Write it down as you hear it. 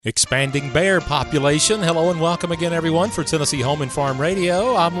Expanding bear population. Hello and welcome again, everyone, for Tennessee Home and Farm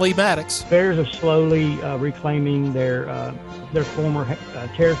Radio. I'm Lee Maddox. Bears are slowly reclaiming their former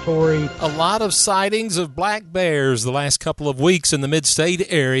territory. A lot of sightings of black bears the last couple of weeks in the mid-state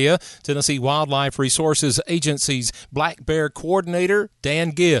area. Tennessee Wildlife Resources Agency's Black Bear Coordinator, Dan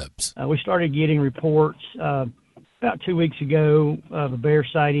Gibbs. We started getting reports about 2 weeks ago of a bear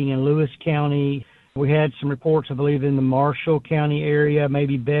sighting in Lewis County. We had some reports, I believe, in the Marshall County area,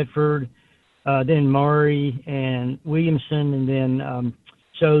 maybe Bedford, then Maury and Williamson, and then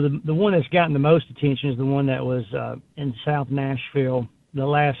so the one that's gotten the most attention is the one that was in South Nashville. The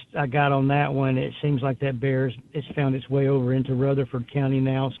last I got on that one, it seems like that bear it's found its way over into Rutherford County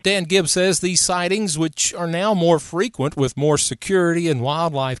now. Dan Gibbs says these sightings, which are now more frequent with more security and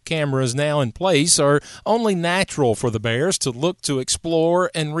wildlife cameras now in place, are only natural for the bears to look to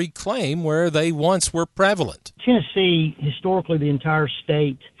explore and reclaim where they once were prevalent. Tennessee, historically, the entire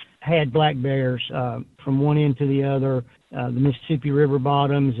state had black bears from one end to the other. The Mississippi River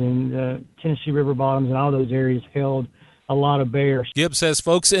bottoms and Tennessee River bottoms and all those areas held a lot of bears. Gibbs says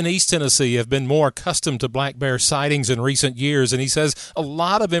folks in East Tennessee have been more accustomed to black bear sightings in recent years, and he says a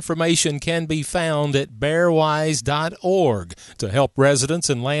lot of information can be found at bearwise.org to help residents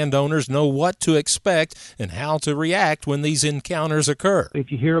and landowners know what to expect and how to react when these encounters occur.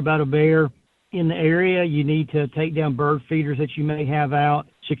 If you hear about a bear in the area, you need to take down bird feeders that you may have out,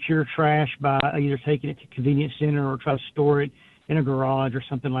 secure trash by either taking it to a convenience center or try to store it in a garage or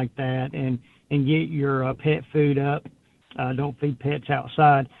something like that, and get your pet food up. Don't feed pets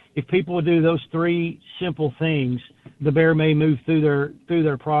outside. If people will do those three simple things, the bear may move through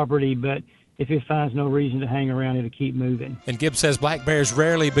their property, but if it finds no reason to hang around, it'll keep moving. And Gibbs says black bears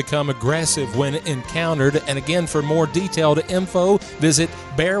rarely become aggressive when encountered. And again, for more detailed info, visit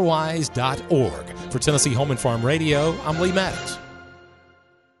bearwise.org. For Tennessee Home and Farm Radio, I'm Lee Maddox.